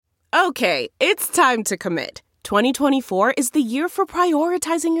Okay, it's time to commit. 2024 is the year for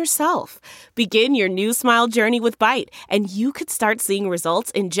prioritizing yourself. Begin your new smile journey with Byte, and you could start seeing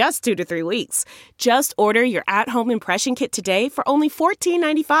results in just 2 to 3 weeks. Just order your at-home impression kit today for only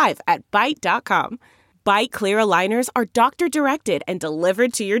 $14.95 at Byte.com. Byte Clear aligners are doctor-directed and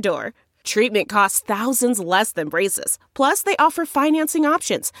delivered to your door. Treatment costs thousands less than braces. Plus, they offer financing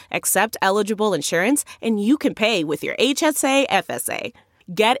options, accept eligible insurance, and you can pay with your HSA, FSA.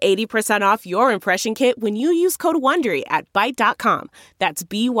 Get 80% off your impression kit when you use code WONDERY at Byte.com. That's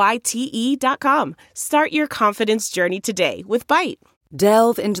BYTE.com. Start your confidence journey today with Byte.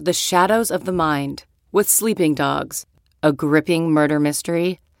 Delve into the shadows of the mind with Sleeping Dogs, a gripping murder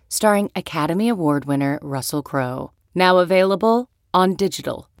mystery starring Academy Award winner Russell Crowe. Now available on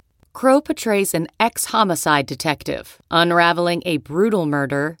digital. Crowe portrays an ex-homicide detective unraveling a brutal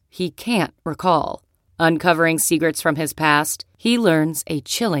murder he can't recall. Uncovering secrets from his past, he learns a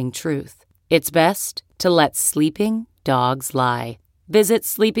chilling truth. It's best to let sleeping dogs lie. Visit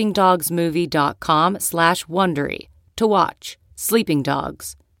sleepingdogsmovie.com/Wondery to watch Sleeping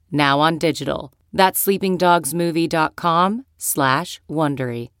Dogs, now on digital. That's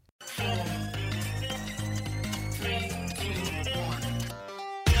sleepingdogsmovie.com/Wondery.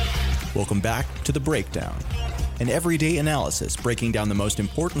 Welcome back to The Breakdown, an everyday analysis breaking down the most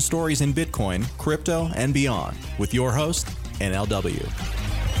important stories in Bitcoin, crypto, and beyond, with your host, NLW.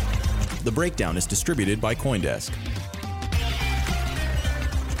 The Breakdown is distributed by CoinDesk.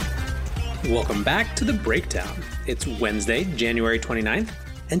 Welcome back to The Breakdown. It's Wednesday, January 29th,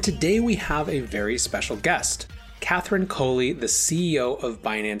 and today we have a very special guest, Catherine Coley, the CEO of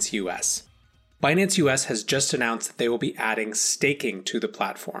Binance US. Binance US has just announced that they will be adding staking to the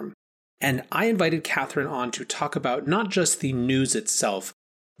platform. And I invited Catherine on to talk about not just the news itself,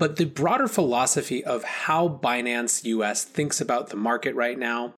 but the broader philosophy of how Binance US thinks about the market right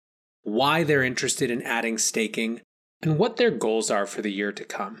now, why they're interested in adding staking, and what their goals are for the year to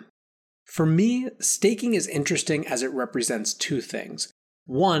come. For me, staking is interesting as it represents two things.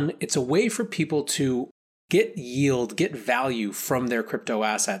 One, it's a way for people to get yield, get value from their crypto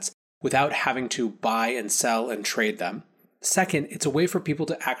assets without having to buy and sell and trade them. Second, it's a way for people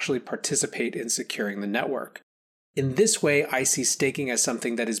to actually participate in securing the network. In this way, I see staking as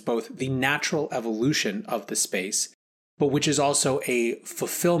something that is both the natural evolution of the space, but which is also a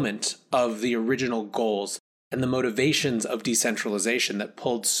fulfillment of the original goals and the motivations of decentralization that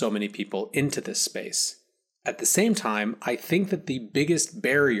pulled so many people into this space. At the same time, I think that the biggest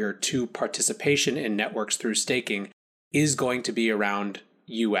barrier to participation in networks through staking is going to be around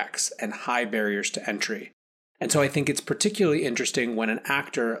UX and high barriers to entry. And so I think it's particularly interesting when an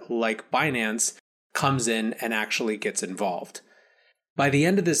actor like Binance comes in and actually gets involved. By the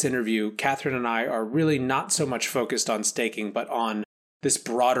end of this interview, Catherine and I are really not so much focused on staking, but on this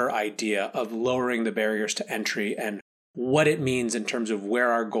broader idea of lowering the barriers to entry and what it means in terms of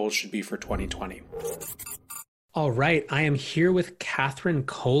where our goals should be for 2020. All right, I am here with Catherine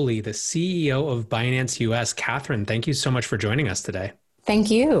Coley, the CEO of Binance US. Catherine, thank you so much for joining us today. Thank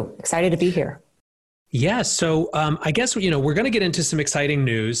you. Excited to be here. Yeah, so I guess, we're going to get into some exciting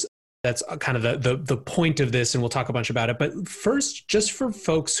news. That's kind of the point of this, and we'll talk a bunch about it. But first, just for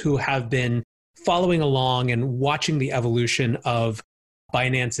folks who have been following along and watching the evolution of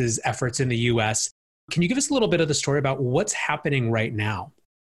Binance's efforts in the US, can you give us a little bit of the story about what's happening right now?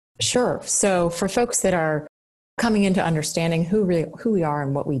 Sure. So for folks that are coming into understanding who we are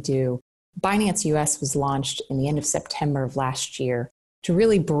and what we do, Binance US was launched in the end of September of last year to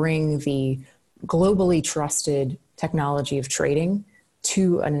really bring the globally trusted technology of trading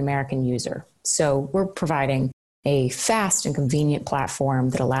to an American user. So we're providing a fast and convenient platform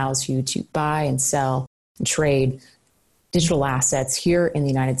that allows you to buy and sell and trade digital assets here in the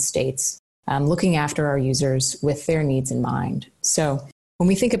United States, looking after our users with their needs in mind. So when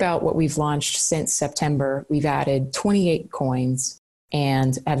we think about what we've launched since September, we've added 28 coins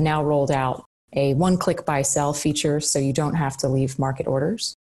and have now rolled out a one-click buy-sell feature, so you don't have to leave market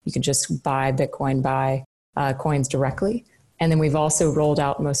orders. You can just buy Bitcoin, buy coins directly. And then we've also rolled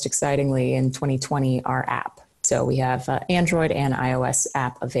out, most excitingly, in 2020, our app. So we have Android and iOS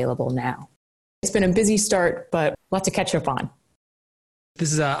app available now. It's been a busy start, but lots to catch up on.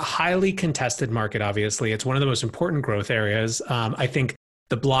 This is a highly contested market, obviously. It's one of the most important growth areas. I think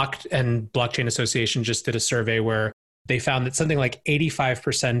the Blockchain Association just did a survey where they found that something like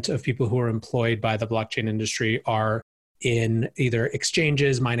 85% of people who are employed by the blockchain industry are in either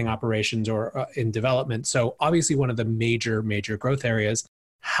exchanges, mining operations, or in development. So obviously one of the major growth areas.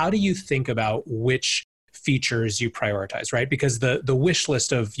 How do you think about which features you prioritize, right? Because the wish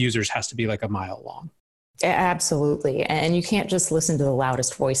list of users has to be like a mile long. Absolutely. And you can't just listen to the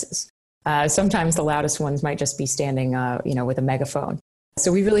loudest voices. Sometimes the loudest ones might just be standing, with a megaphone.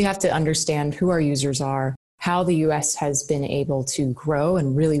 So we really have to understand who our users are, how the US has been able to grow,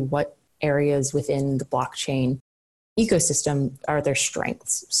 and really what areas within the blockchain ecosystem are their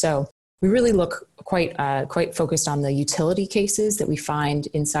strengths. So we really look quite focused on the utility cases that we find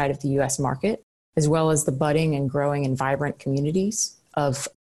inside of the US market, as well as the budding and growing and vibrant communities of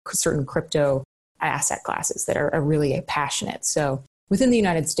certain crypto asset classes that are really passionate. So within the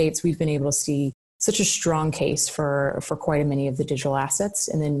United States, we've been able to see such a strong case for quite a many of the digital assets,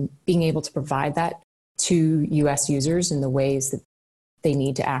 and then being able to provide that to US users in the ways that they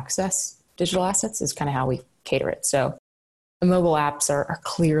need to access digital assets is kind of how we cater it. So the mobile apps are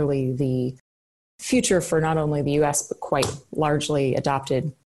clearly the future for not only the US, but quite largely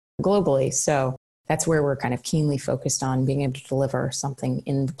adopted globally. So that's where we're kind of keenly focused on being able to deliver something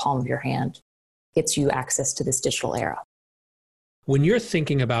in the palm of your hand, gets you access to this digital era. When you're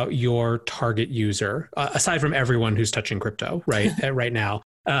thinking about your target user, aside from everyone who's touching crypto right now,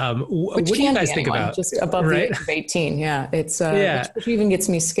 what do you guys think about? Just above the age of 18. Yeah. Which even gets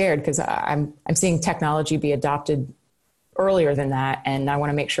me scared because I'm seeing technology be adopted earlier than that. And I want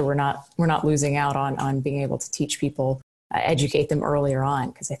to make sure we're not losing out on being able to teach people, educate them earlier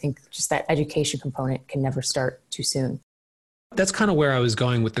on. Because I think just that education component can never start too soon. That's kind of where I was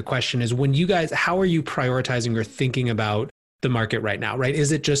going with the question is when you guys, how are you prioritizing or thinking about the market right now, right?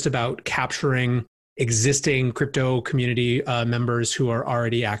 Is it just about capturing existing crypto community members who are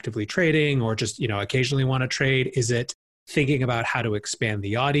already actively trading or just, occasionally want to trade? Is it thinking about how to expand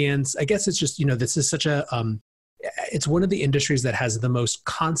the audience? I guess it's just, this is such a, it's one of the industries that has the most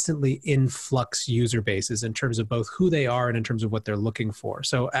constantly influx user bases in terms of both who they are and in terms of what they're looking for.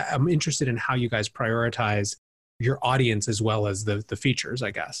 So I'm interested in how you guys prioritize your audience as well as the features, I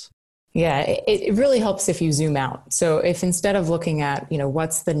guess. Yeah, it really helps if you zoom out. So if instead of looking at,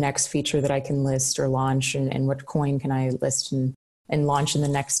 what's the next feature that I can list or launch and what coin can I list and launch in the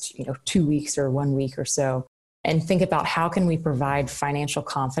next, 2 weeks or 1 week or so, and think about how can we provide financial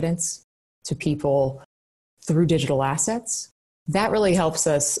confidence to people through digital assets, that really helps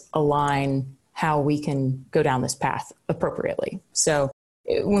us align how we can go down this path appropriately. So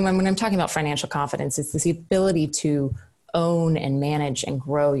when I'm talking about financial confidence, it's the ability to own and manage and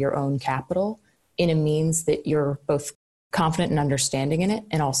grow your own capital in a means that you're both confident and understanding in it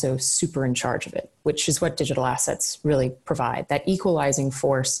and also super in charge of it, which is what digital assets really provide. That equalizing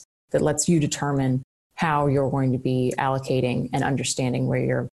force that lets you determine how you're going to be allocating and understanding where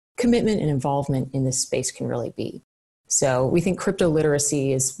your commitment and involvement in this space can really be. So we think crypto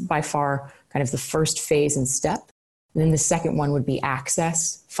literacy is by far kind of the first phase and step. And then the second one would be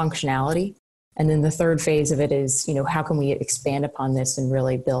access, functionality. And then the third phase of it is, how can we expand upon this and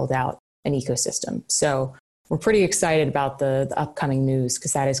really build out an ecosystem? So we're pretty excited about the upcoming news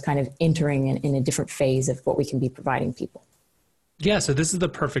because that is kind of entering in a different phase of what we can be providing people. Yeah, so this is the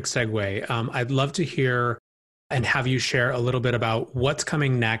perfect segue. I'd love to hear and have you share a little bit about what's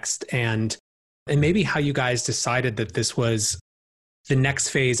coming next and maybe how you guys decided that this was the next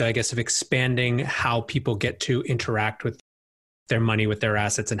phase, I guess, of expanding how people get to interact with their money, with their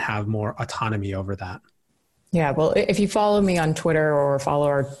assets, and have more autonomy over that. Yeah, well, if you follow me on Twitter or follow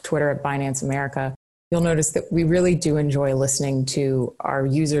our Twitter at Binance America, you'll notice that we really do enjoy listening to our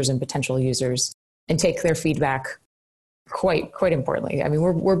users and potential users and take their feedback quite importantly. I mean,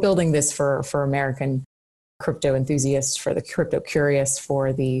 we're building this for American crypto enthusiasts, for the crypto curious,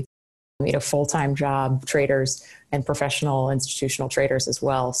 for the full-time job traders and professional institutional traders as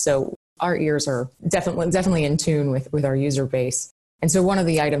well. So our ears are definitely in tune with our user base. And so one of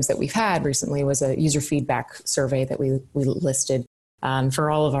the items that we've had recently was a user feedback survey that we listed for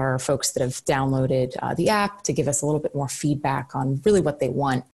all of our folks that have downloaded the app to give us a little bit more feedback on really what they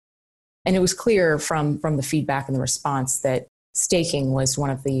want. And it was clear from the feedback and the response that staking was one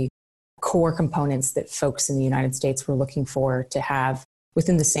of the core components that folks in the United States were looking for to have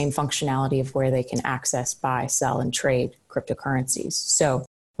within the same functionality of where they can access, buy, sell, and trade cryptocurrencies. So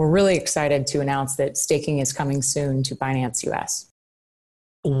we're really excited to announce that staking is coming soon to Binance US.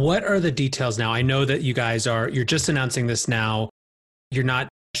 What are the details now? I know that you guys you're just announcing this now. You're not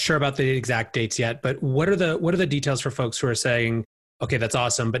sure about the exact dates yet, but what are the details for folks who are saying, okay, that's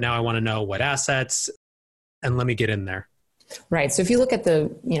awesome, but now I want to know what assets and let me get in there. Right. So if you look at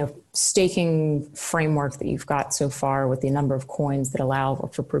the staking framework that you've got so far with the number of coins that allow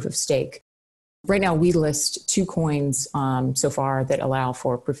for proof of stake, right now we list 2 coins so far that allow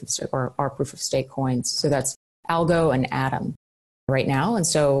for proof of stake or are proof of stake coins. So that's Algo and Atom right now. And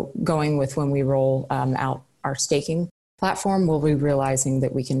so going with when we roll out our staking platform, we'll be realizing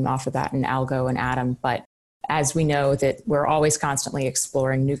that we can offer that in Algo and Atom, but as we know that we're always constantly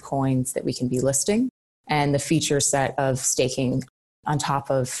exploring new coins that we can be listing, and the feature set of staking on top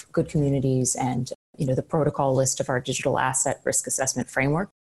of good communities and the protocol list of our digital asset risk assessment framework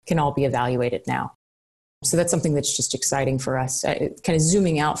can all be evaluated now. So that's something that's just exciting for us. Kind of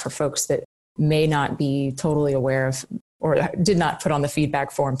zooming out for folks that may not be totally aware of or did not put on the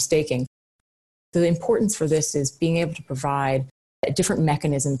feedback form staking. The importance for this is being able to provide a different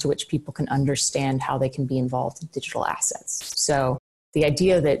mechanism to which people can understand how they can be involved in digital assets. So the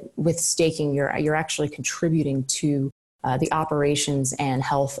idea that with staking, you're actually contributing to the operations and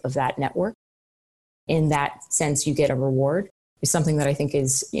health of that network. In that sense, you get a reward is something that I think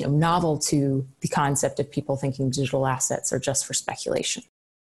is novel to the concept of people thinking digital assets are just for speculation.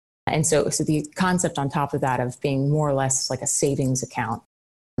 And so the concept on top of that of being more or less like a savings account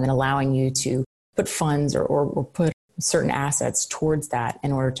and allowing you to put funds or put certain assets towards that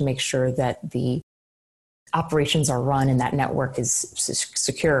in order to make sure that the operations are run and that network is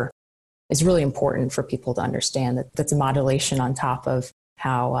secure is really important for people to understand that that's a modulation on top of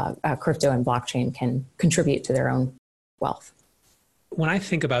how crypto and blockchain can contribute to their own wealth. When I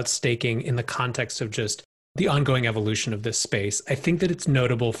think about staking in the context of just the ongoing evolution of this space, I think that it's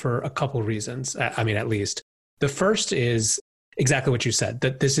notable for a couple reasons. I mean, at least. The first is exactly what you said,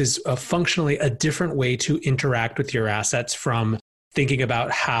 that this is functionally a different way to interact with your assets from thinking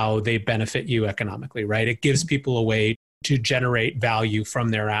about how they benefit you economically, right? It gives people a way to generate value from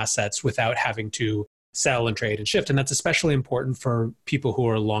their assets without having to sell and trade and shift. And that's especially important for people who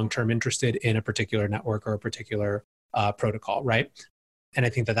are long-term interested in a particular network or a particular protocol, right? And I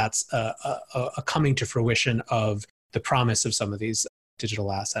think that that's a coming to fruition of the promise of some of these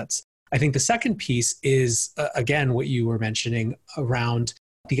digital assets. I think the second piece is, again, what you were mentioning around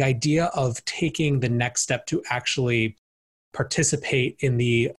the idea of taking the next step to actually participate in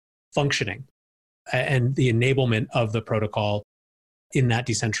the functioning and the enablement of the protocol in that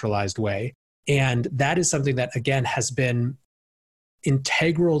decentralized way. And that is something that, again, has been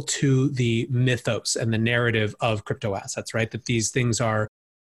integral to the mythos and the narrative of crypto assets, right? That these things are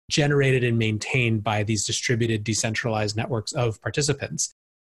generated and maintained by these distributed, decentralized networks of participants.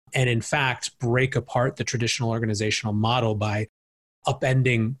 And in fact, break apart the traditional organizational model by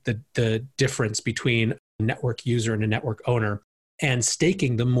upending the difference between a network user and a network owner. And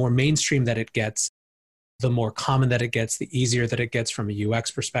staking, the more mainstream that it gets, the more common that it gets, the easier that it gets from a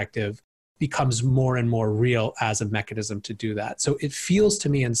UX perspective, becomes more and more real as a mechanism to do that. So it feels to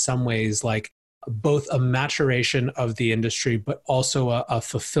me in some ways like both a maturation of the industry, but also a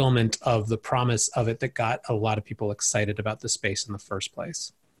fulfillment of the promise of it that got a lot of people excited about the space in the first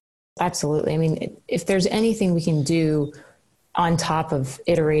place. Absolutely. I mean, if there's anything we can do on top of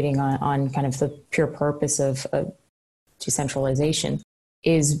iterating on kind of the pure purpose of decentralization,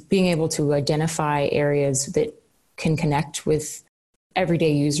 is being able to identify areas that can connect with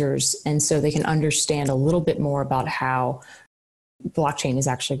everyday users, and so they can understand a little bit more about how blockchain is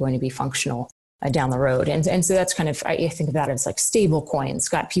actually going to be functional down the road. And so that's kind of, I think of that as like stable coins,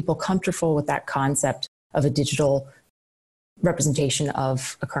 got people comfortable with that concept of a digital representation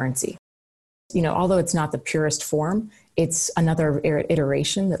of a currency. Although it's not the purest form, it's another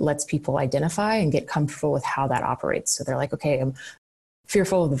iteration that lets people identify and get comfortable with how that operates. So they're like, okay, I'm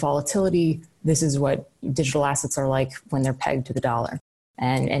fearful of the volatility. This is what digital assets are like when they're pegged to the dollar.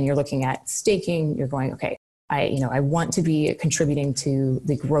 And you're looking at staking, you're going, okay, I want to be contributing to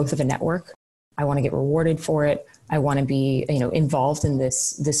the growth of a network. I want to get rewarded for it. I want to be, involved in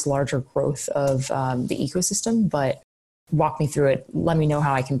this larger growth of the ecosystem, but walk me through it. Let me know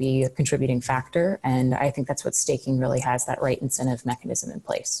how I can be a contributing factor. And I think that's what staking really has, that right incentive mechanism in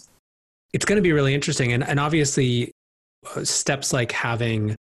place. It's going to be really interesting. And obviously steps like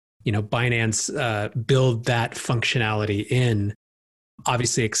having, Binance build that functionality in,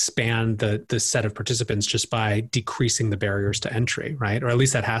 obviously expand the set of participants just by decreasing the barriers to entry, right? Or at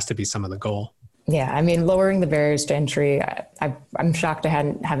least that has to be some of the goal. Yeah, I mean, lowering the barriers to entry, I'm shocked I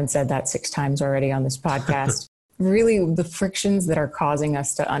haven't said that 6 times already on this podcast. Really, the frictions that are causing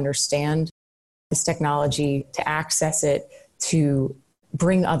us to understand this technology, to access it, to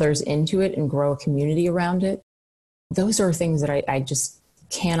bring others into it and grow a community around it, those are things that I just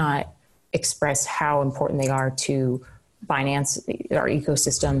cannot express how important they are to Binance, our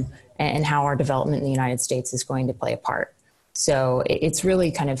ecosystem, and how our development in the United States is going to play a part. So it's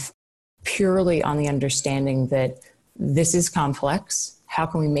really kind of purely on the understanding that this is complex. How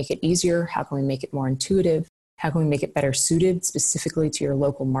can we make it easier? How can we make it more intuitive? How can we make it better suited specifically to your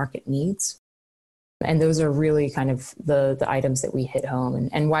local market needs? And those are really kind of the items that we hit home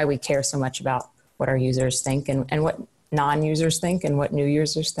and why we care so much about what our users think and what non-users think and what new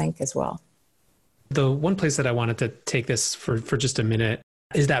users think as well. The one place that I wanted to take this for just a minute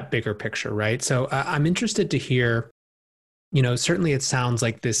is that bigger picture, right? So I'm interested to hear, certainly it sounds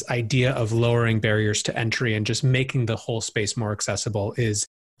like this idea of lowering barriers to entry and just making the whole space more accessible is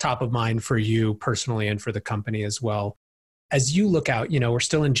top of mind for you personally and for the company as well. As you look out, we're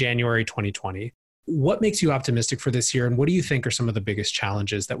still in January 2020. What makes you optimistic for this year? And what do you think are some of the biggest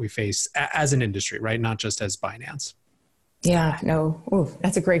challenges that we face as an industry, right? Not just as Binance. Yeah, no,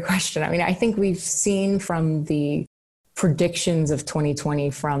 that's a great question. I mean, I think we've seen from the predictions of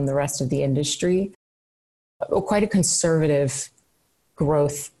 2020 from the rest of the industry, quite a conservative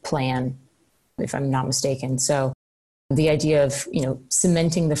growth plan, if I'm not mistaken. So the idea of,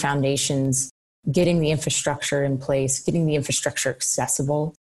 cementing the foundations, getting the infrastructure in place, getting the infrastructure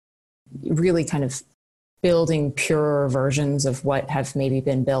accessible, really kind of building purer versions of what have maybe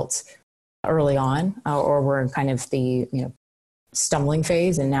been built early on, or we're in kind of the stumbling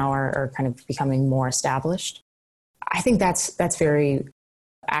phase and now are kind of becoming more established. I think that's very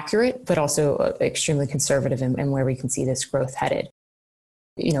accurate, but also extremely conservative in where we can see this growth headed.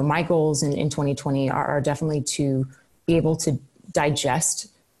 My goals in 2020 are definitely to be able to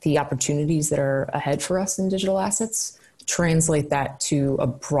digest the opportunities that are ahead for us in digital assets, translate that to a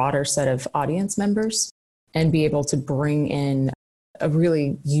broader set of audience members, and be able to bring in a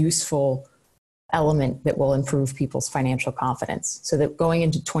really useful element that will improve people's financial confidence. So that going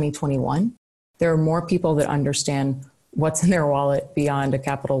into 2021, there are more people that understand what's in their wallet beyond a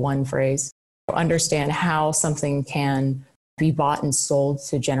Capital One phrase, understand how something can be bought and sold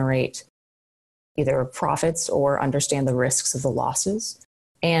to generate either profits or understand the risks of the losses,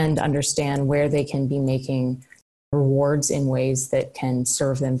 and understand where they can be making rewards in ways that can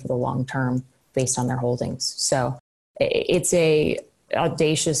serve them for the long term based on their holdings. So it's a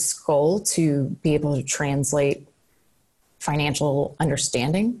audacious goal to be able to translate financial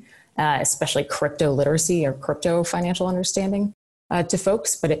understanding, especially crypto literacy or crypto financial understanding to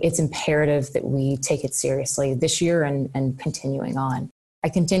folks, but it's imperative that we take it seriously this year and continuing on. I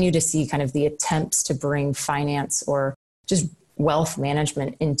continue to see kind of the attempts to bring finance or just wealth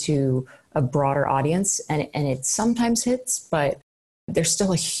management into a broader audience, and it sometimes hits, but there's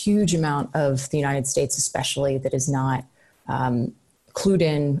still a huge amount of the United States especially that is not clued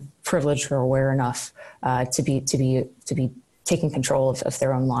in, privileged, or aware enough to be taking control of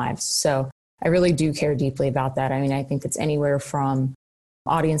their own lives. So I really do care deeply about that. I mean, I think it's anywhere from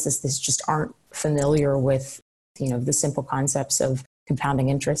audiences that just aren't familiar with, the simple concepts of compounding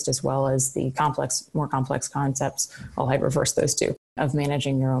interest, as well as the more complex concepts. I'd reverse those two, of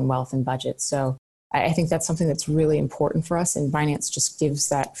managing your own wealth and budget. So I think that's something that's really important for us. And Binance just gives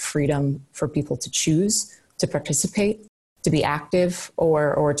that freedom for people to choose to participate, to be active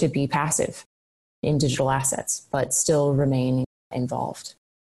or to be passive in digital assets, but still remain involved.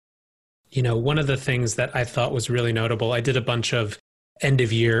 One of the things that I thought was really notable, I did a bunch of end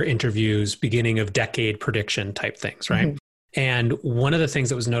of year interviews, beginning of decade prediction type things, right? Mm-hmm. And one of the things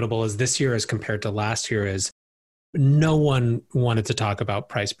that was notable is this year as compared to last year is no one wanted to talk about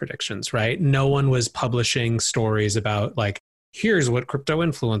price predictions, right? No one was publishing stories about like, here's what crypto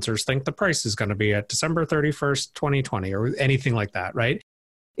influencers think the price is going to be at December 31st, 2020, or anything like that, right?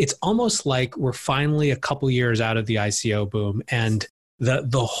 It's almost like we're finally a couple years out of the ICO boom, and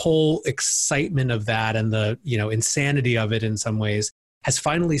the whole excitement of that and the insanity of it in some ways has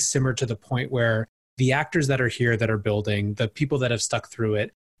finally simmered to the point where the actors that are here that are building, the people that have stuck through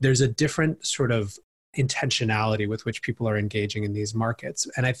it, there's a different sort of intentionality with which people are engaging in these markets.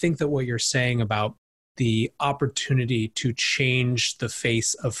 And I think that what you're saying about the opportunity to change the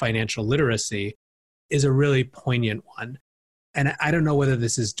face of financial literacy is a really poignant one. And I don't know whether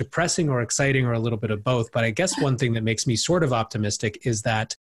this is depressing or exciting or a little bit of both, but I guess one thing that makes me sort of optimistic is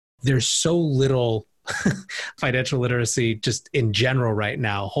that there's so little financial literacy just in general right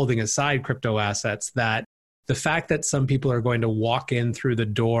now, holding aside crypto assets, that the fact that some people are going to walk in through the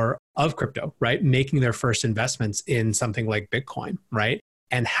door of crypto, right, making their first investments in something like Bitcoin, right,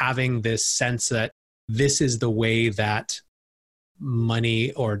 and having this sense that this is the way that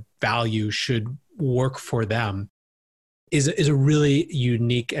money or value should work for them is a really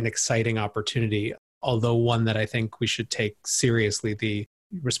unique and exciting opportunity, although one that I think we should take seriously the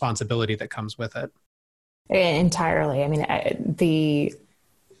responsibility that comes with it. Entirely. I mean, the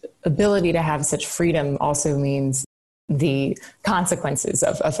ability to have such freedom also means the consequences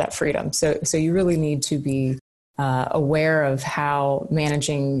of that freedom. So you really need to be aware of how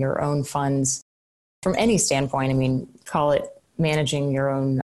managing your own funds from any standpoint, I mean, call it managing your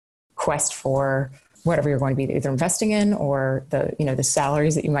own quest for whatever you're going to be either investing in or the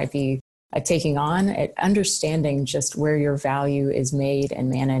salaries that you might be taking on, understanding just where your value is made and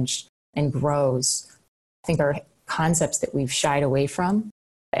managed and grows, I think are concepts that we've shied away from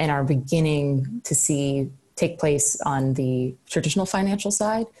and are beginning to see take place on the traditional financial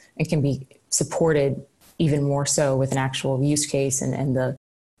side and can be supported even more so with an actual use case and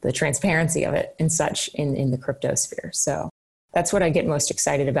the transparency of it and such in the crypto sphere. So that's what I get most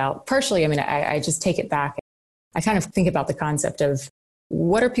excited about. Partially, I mean, I just take it back. I kind of think about the concept of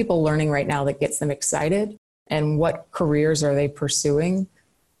what are people learning right now that gets them excited, and what careers are they pursuing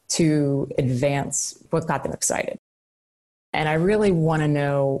to advance what got them excited. And I really want to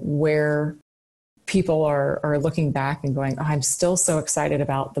know where people are looking back and going, oh, I'm still so excited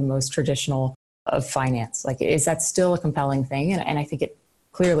about the most traditional of finance. Like, is that still a compelling thing? And I think it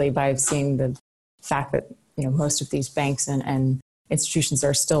clearly, by seeing the fact that, you know, most of these banks and institutions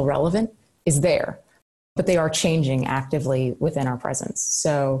are still relevant, is there. But they are changing actively within our presence.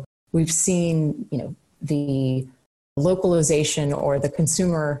 So we've seen, you know, the localization or the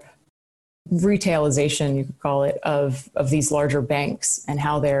consumer retailization, you could call it, of these larger banks and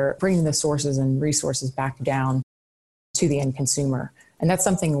how they're bringing the sources and resources back down to the end consumer. And that's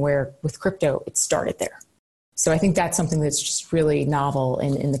something where with crypto, it started there. So I think that's something that's just really novel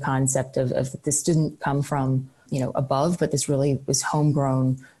in the concept of this didn't come from, you know, above, but this really was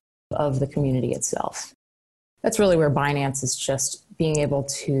homegrown of the community itself. That's really where Binance is just being able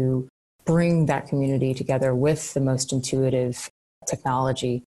to bring that community together with the most intuitive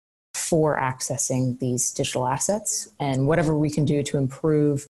technology for accessing these digital assets, and whatever we can do to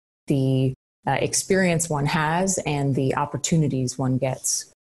improve the experience one has and the opportunities one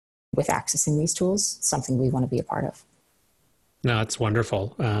gets with accessing these tools, something we want to be a part of. No, it's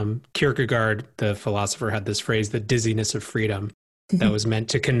wonderful. Kierkegaard, the philosopher, had this phrase, the dizziness of freedom, that was meant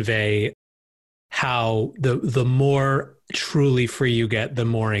to convey how the more truly free you get, the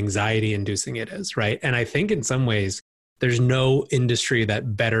more anxiety inducing it is, right? And I think in some ways, there's no industry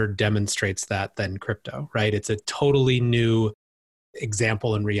that better demonstrates that than crypto, right? It's a totally new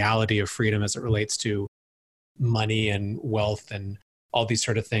example and reality of freedom as it relates to money and wealth and all these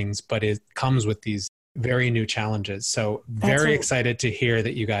sort of things, but it comes with these very new challenges. So very excited to hear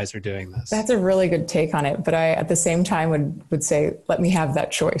that you guys are doing this. That's a really good take on it. But I, at the same time, would say, let me have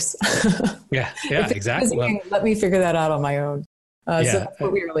that choice. Yeah, exactly. Well, let me figure that out on my own. So that's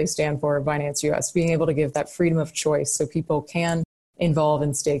what we really stand for at Binance US, being able to give that freedom of choice so people can involve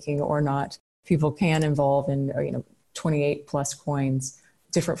in staking or not. People can involve in 28 plus coins,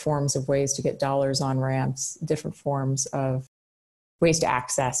 different forms of ways to get dollars on ramps, different forms of ways to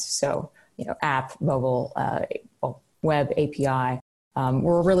access. So, app, mobile, web, API.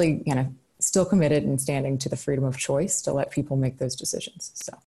 We're really still committed and standing to the freedom of choice to let people make those decisions.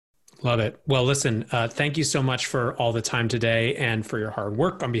 So. Love it. Well, listen, thank you so much for all the time today and for your hard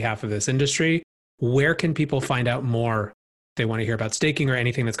work on behalf of this industry. Where can people find out more if they want to hear about staking or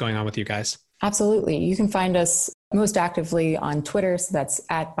anything that's going on with you guys? Absolutely. You can find us most actively on Twitter. So that's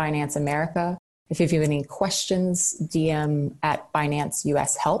at Binance America. If you have any questions, DM at Binance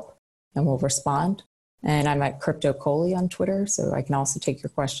US Help and we'll respond. And I'm at Crypto Coley on Twitter, so I can also take your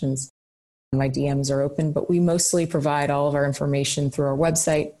questions. My DMs are open, but we mostly provide all of our information through our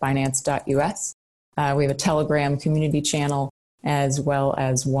website, binance.us. We have a Telegram community channel, as well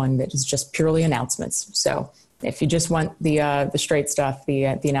as one that is just purely announcements. So if you just want the straight stuff, the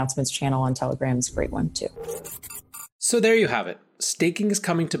announcements channel on Telegram is a great one too. So there you have it. Staking is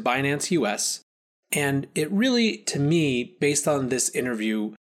coming to Binance US. And it really, to me, based on this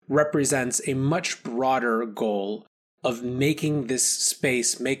interview, represents a much broader goal of making this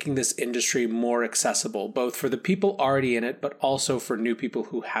space, making this industry more accessible, both for the people already in it, but also for new people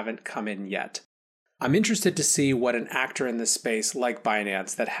who haven't come in yet. I'm interested to see what an actor in this space like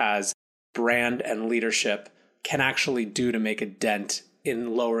Binance that has brand and leadership can actually do to make a dent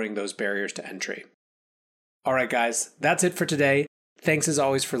in lowering those barriers to entry. All right, guys, that's it for today. Thanks as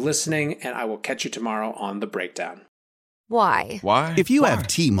always for listening, and I will catch you tomorrow on The Breakdown. Why? If you have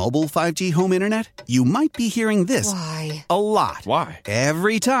T-Mobile 5G home internet, you might be hearing this a lot. Why?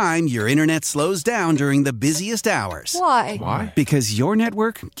 Every time your internet slows down during the busiest hours. Why? Because your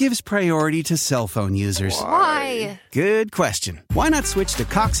network gives priority to cell phone users. Why? Good question. Why not switch to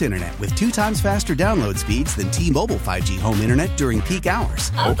Cox Internet with 2 times faster download speeds than T-Mobile 5G home internet during peak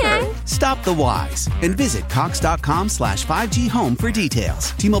hours? Okay. Stop the whys and visit cox.com/5G home for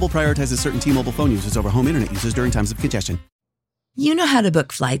details. T-Mobile prioritizes certain T-Mobile phone users over home internet users during times of congestion. You know how to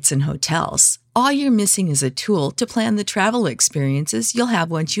book flights and hotels. All you're missing is a tool to plan the travel experiences you'll have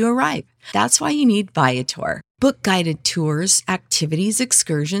once you arrive. That's why you need Viator. Book guided tours, activities,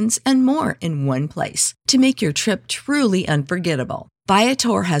 excursions, and more in one place to make your trip truly unforgettable.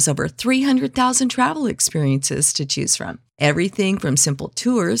 Viator has over 300,000 travel experiences to choose from. Everything from simple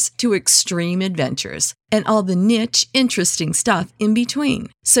tours to extreme adventures and all the niche, interesting stuff in between.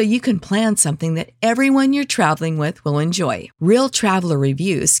 So you can plan something that everyone you're traveling with will enjoy. Real traveler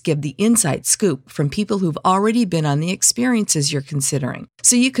reviews give the inside scoop from people who've already been on the experiences you're considering.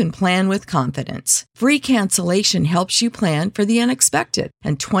 So you can plan with confidence. Free cancellation helps you plan for the unexpected.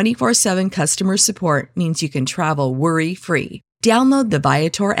 And 24/7 customer support means you can travel worry-free. Download the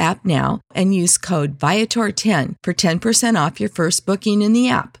Viator app now and use code Viator10 for 10% off your first booking in the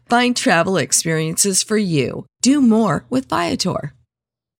app. Find travel experiences for you. Do more with Viator.